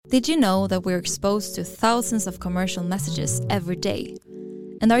Did you know that we're exposed to thousands of commercial messages every day?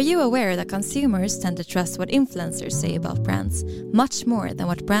 And are you aware that consumers tend to trust what influencers say about brands much more than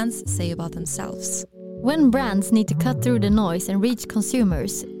what brands say about themselves? When brands need to cut through the noise and reach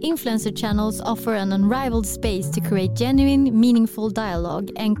consumers, influencer channels offer an unrivaled space to create genuine, meaningful dialogue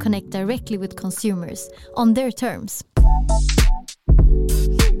and connect directly with consumers on their terms.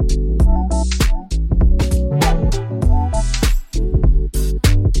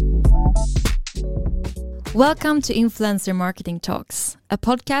 Welcome to Influencer Marketing Talks, a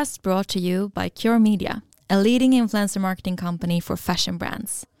podcast brought to you by Cure Media, a leading influencer marketing company for fashion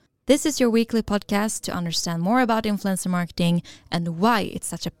brands. This is your weekly podcast to understand more about influencer marketing and why it's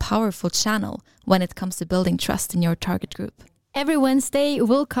such a powerful channel when it comes to building trust in your target group. Every Wednesday,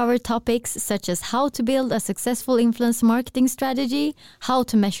 we'll cover topics such as how to build a successful influencer marketing strategy, how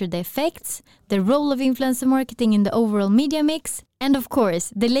to measure the effects, the role of influencer marketing in the overall media mix, and of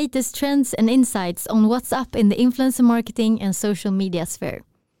course, the latest trends and insights on what's up in the influencer marketing and social media sphere.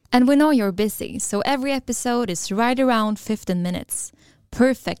 And we know you're busy, so every episode is right around 15 minutes.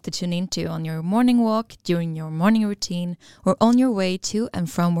 Perfect to tune into on your morning walk, during your morning routine, or on your way to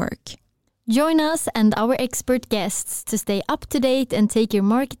and from work. Join us and our expert guests to stay up to date and take your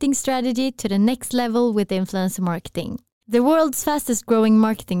marketing strategy to the next level with influencer marketing, the world's fastest growing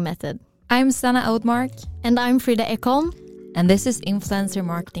marketing method. I'm Sanna Oudmark. And I'm Frida Ekholm. And this is Influencer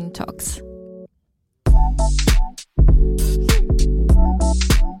Marketing Talks.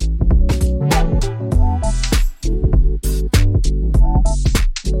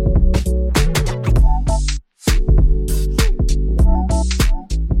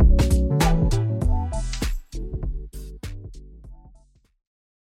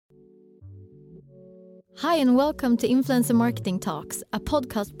 Hi and welcome to Influencer Marketing Talks, a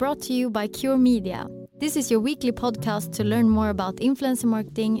podcast brought to you by Cure Media. This is your weekly podcast to learn more about influencer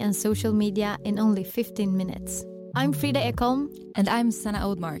marketing and social media in only 15 minutes. I'm Frida Ekholm. And I'm Sanna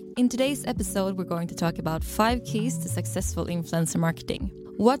Oudmark. In today's episode, we're going to talk about 5 keys to successful influencer marketing.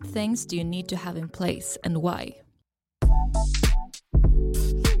 What things do you need to have in place and why?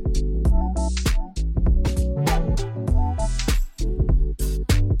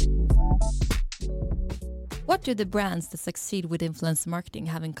 What do the brands that succeed with influencer marketing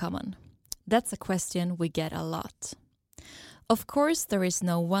have in common? That's a question we get a lot. Of course, there is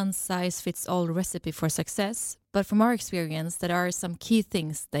no one-size-fits-all recipe for success, but from our experience, there are some key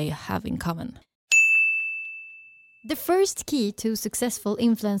things they have in common. The first key to successful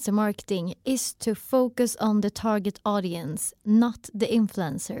influencer marketing is to focus on the target audience, not the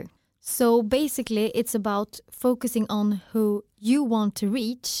influencer. So basically, it's about focusing on who you want to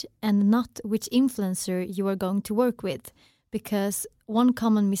reach and not which influencer you are going to work with. Because one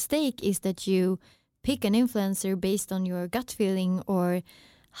common mistake is that you pick an influencer based on your gut feeling or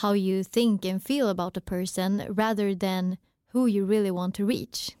how you think and feel about a person rather than who you really want to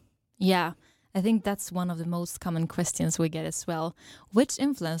reach. Yeah, I think that's one of the most common questions we get as well. Which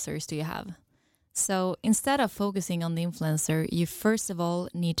influencers do you have? So instead of focusing on the influencer, you first of all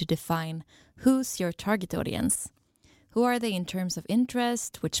need to define who's your target audience. Who are they in terms of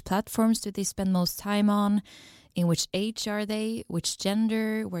interest? Which platforms do they spend most time on? In which age are they? Which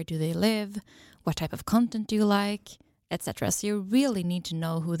gender? Where do they live? What type of content do you like? Etc. So you really need to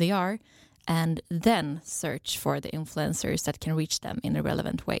know who they are and then search for the influencers that can reach them in a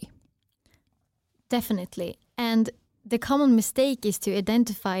relevant way. Definitely. And the common mistake is to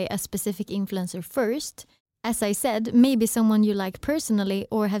identify a specific influencer first. As I said, maybe someone you like personally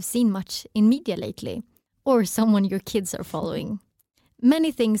or have seen much in media lately, or someone your kids are following.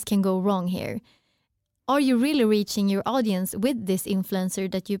 Many things can go wrong here. Are you really reaching your audience with this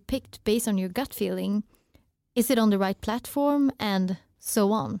influencer that you picked based on your gut feeling? Is it on the right platform? And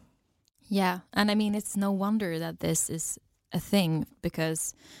so on. Yeah, and I mean, it's no wonder that this is a thing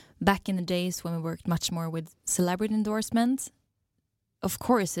because back in the days when we worked much more with celebrity endorsements, of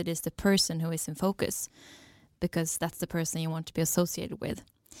course it is the person who is in focus because that's the person you want to be associated with.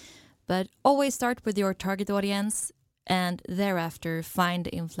 But always start with your target audience and thereafter find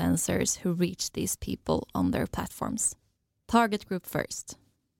influencers who reach these people on their platforms. Target group first.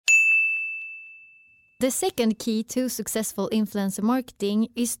 The second key to successful influencer marketing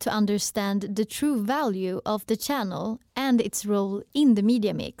is to understand the true value of the channel and its role in the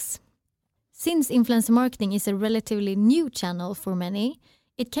media mix. Since influencer marketing is a relatively new channel for many,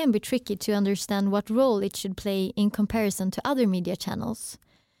 it can be tricky to understand what role it should play in comparison to other media channels.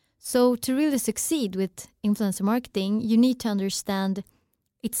 So to really succeed with influencer marketing, you need to understand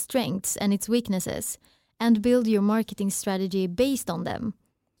its strengths and its weaknesses and build your marketing strategy based on them.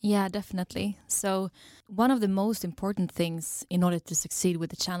 Yeah, definitely. So one of the most important things in order to succeed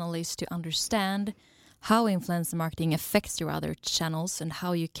with the channel is to understand how influencer marketing affects your other channels and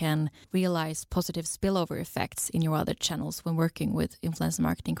how you can realize positive spillover effects in your other channels when working with influencer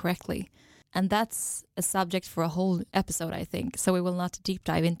marketing correctly. And that's a subject for a whole episode, I think, so we will not deep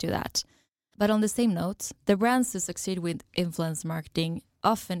dive into that. But on the same note, the brands who succeed with influencer marketing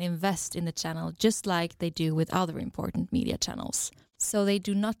often invest in the channel just like they do with other important media channels. So they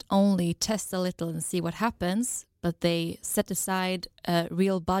do not only test a little and see what happens, but they set aside a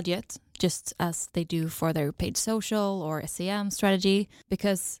real budget just as they do for their paid social or SEM strategy,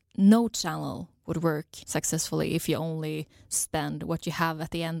 because no channel would work successfully if you only spend what you have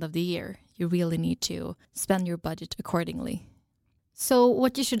at the end of the year. You really need to spend your budget accordingly. So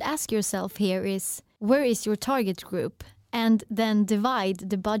what you should ask yourself here is, where is your target group? And then divide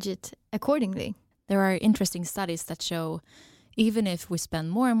the budget accordingly. There are interesting studies that show even if we spend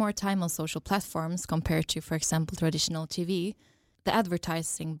more and more time on social platforms compared to, for example, traditional TV, the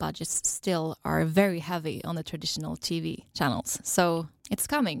advertising budgets still are very heavy on the traditional TV channels. So it's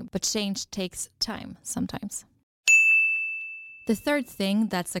coming, but change takes time sometimes. The third thing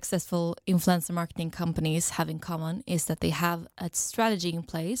that successful influencer marketing companies have in common is that they have a strategy in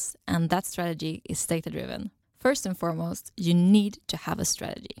place, and that strategy is data-driven. First and foremost, you need to have a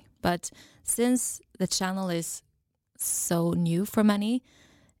strategy. But since the channel is so new for many,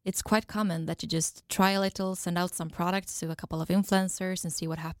 it's quite common that you just try a little, send out some products to a couple of influencers and see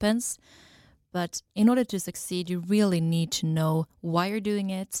what happens. But in order to succeed, you really need to know why you're doing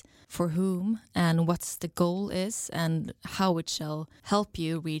it, for whom, and what's the goal is, and how it shall help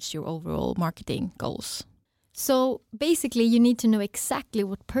you reach your overall marketing goals. So basically, you need to know exactly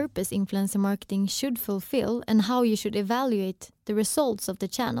what purpose influencer marketing should fulfill and how you should evaluate the results of the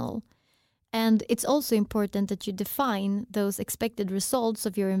channel. And it's also important that you define those expected results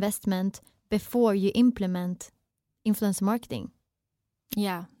of your investment before you implement influencer marketing.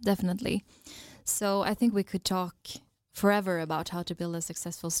 Yeah, definitely. So I think we could talk forever about how to build a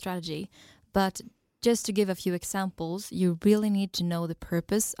successful strategy. But just to give a few examples, you really need to know the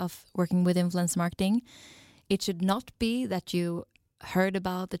purpose of working with influencer marketing. It should not be that you heard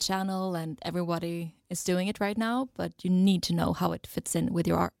about the channel and everybody is doing it right now, but you need to know how it fits in with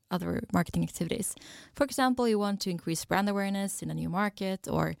your other marketing activities. For example, you want to increase brand awareness in a new market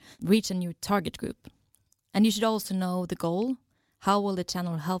or reach a new target group. And you should also know the goal. How will the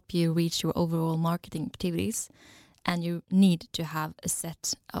channel help you reach your overall marketing activities? And you need to have a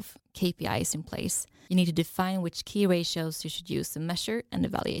set of KPIs in place. You need to define which key ratios you should use to measure and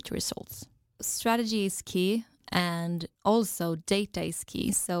evaluate your results. Strategy is key, and also data is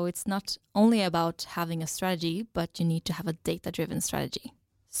key. So it's not only about having a strategy, but you need to have a data-driven strategy.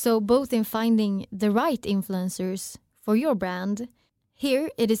 So both in finding the right influencers for your brand, here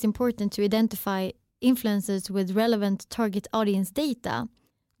it is important to identify influencers with relevant target audience data.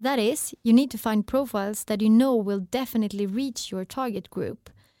 That is, you need to find profiles that you know will definitely reach your target group.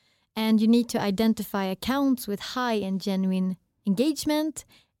 And you need to identify accounts with high and genuine engagement.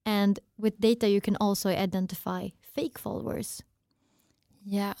 And with data, you can also identify fake followers.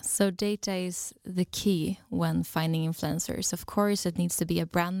 Yeah, so data is the key when finding influencers. Of course, it needs to be a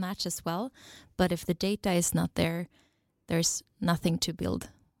brand match as well. But if the data is not there, there's nothing to build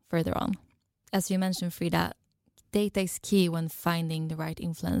further on. As you mentioned, Frida, data is key when finding the right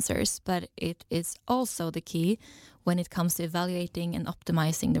influencers, but it is also the key when it comes to evaluating and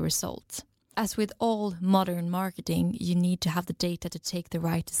optimizing the results. As with all modern marketing, you need to have the data to take the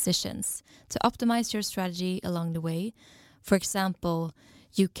right decisions, to optimize your strategy along the way. For example,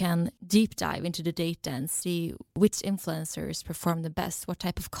 you can deep dive into the data and see which influencers perform the best, what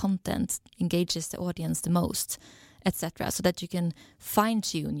type of content engages the audience the most, etc., so that you can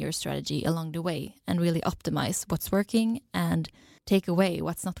fine-tune your strategy along the way and really optimize what's working and take away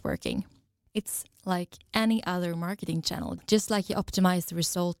what's not working. It's like any other marketing channel. Just like you optimize the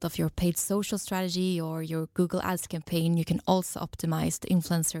result of your paid social strategy or your Google Ads campaign, you can also optimize the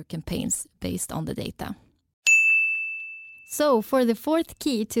influencer campaigns based on the data. So for the fourth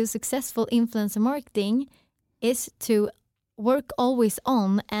key to successful influencer marketing is to work always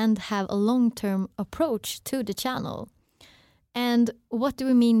on and have a long-term approach to the channel. And what do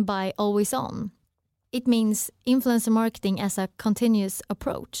we mean by always on? It means influencer marketing as a continuous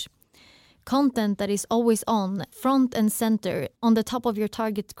approach. Content that is always on, front and center, on the top of your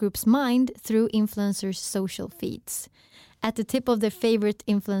target group's mind through influencers' social feeds, at the tip of their favorite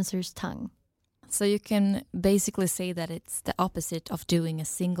influencer's tongue. So you can basically say that it's the opposite of doing a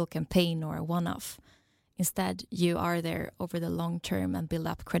single campaign or a one-off. Instead, you are there over the long term and build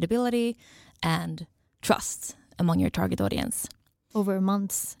up credibility and trust among your target audience. over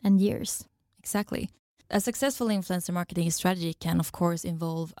months and years. Exactly. A successful influencer marketing strategy can, of course,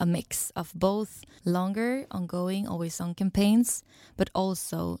 involve a mix of both longer, ongoing, always-on campaigns, but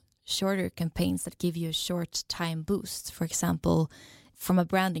also shorter campaigns that give you a short time boost. For example, from a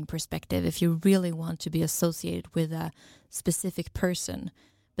branding perspective, if you really want to be associated with a specific person,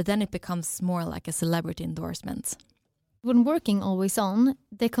 but then it becomes more like a celebrity endorsement. When working always on,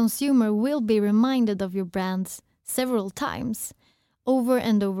 the consumer will be reminded of your brands several times, over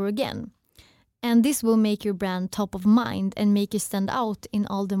and over again. And this will make your brand top of mind and make you stand out in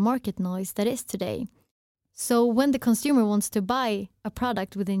all the market noise that is today. So when the consumer wants to buy a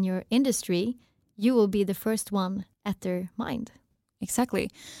product within your industry, you will be the first one at their mind.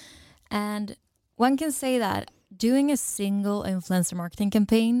 Exactly. And one can say that doing a single influencer marketing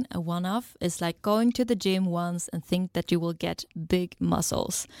campaign, a one-off, is like going to the gym once and think that you will get big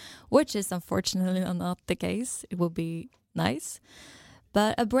muscles, which is unfortunately not the case. It will be nice.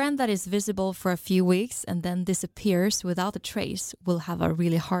 But a brand that is visible for a few weeks and then disappears without a trace will have a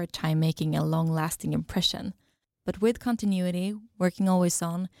really hard time making a long-lasting impression. But with continuity, working always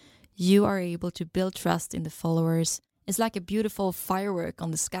on, you are able to build trust in the followers. It's like a beautiful firework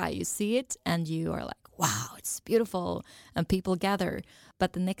on the sky. You see it and you are like, wow, it's beautiful. And people gather.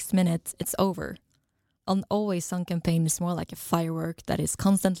 But the next minute, it's over. An always on campaign is more like a firework that is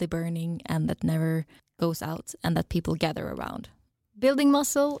constantly burning and that never goes out and that people gather around. Building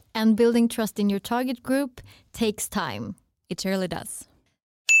muscle and building trust in your target group takes time. It really does.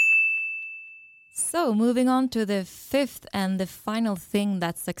 So moving on to the fifth and the final thing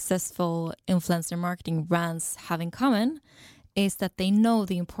that successful influencer marketing brands have in common is that they know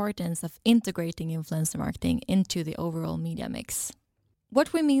the importance of integrating influencer marketing into the overall media mix.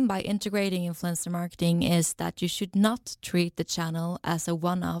 What we mean by integrating influencer marketing is that you should not treat the channel as a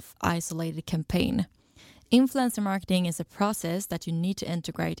one-off isolated campaign. Influencer marketing is a process that you need to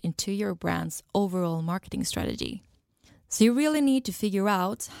integrate into your brand's overall marketing strategy. So you really need to figure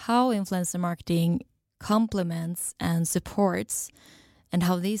out how influencer marketing complements and supports and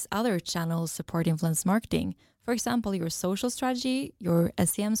how these other channels support influencer marketing. For example, your social strategy, your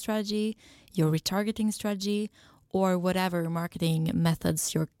SEM strategy, your retargeting strategy, or whatever marketing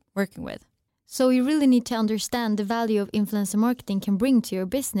methods you're working with. So you really need to understand the value of influencer marketing can bring to your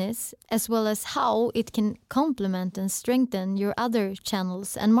business, as well as how it can complement and strengthen your other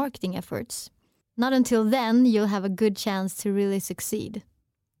channels and marketing efforts. Not until then, you'll have a good chance to really succeed.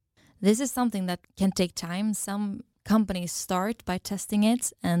 This is something that can take time. Some companies start by testing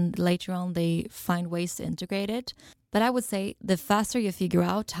it and later on they find ways to integrate it. But I would say the faster you figure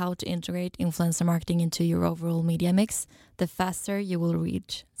out how to integrate influencer marketing into your overall media mix, the faster you will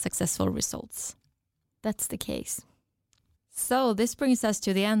reach successful results. That's the case. So this brings us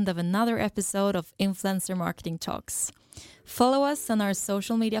to the end of another episode of Influencer Marketing Talks. Follow us on our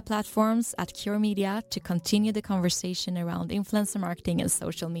social media platforms at Cure Media to continue the conversation around influencer marketing and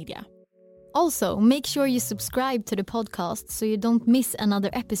social media. Also, make sure you subscribe to the podcast so you don't miss another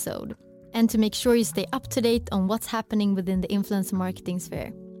episode. And to make sure you stay up to date on what's happening within the influencer marketing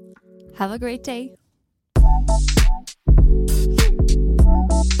sphere. Have a great day.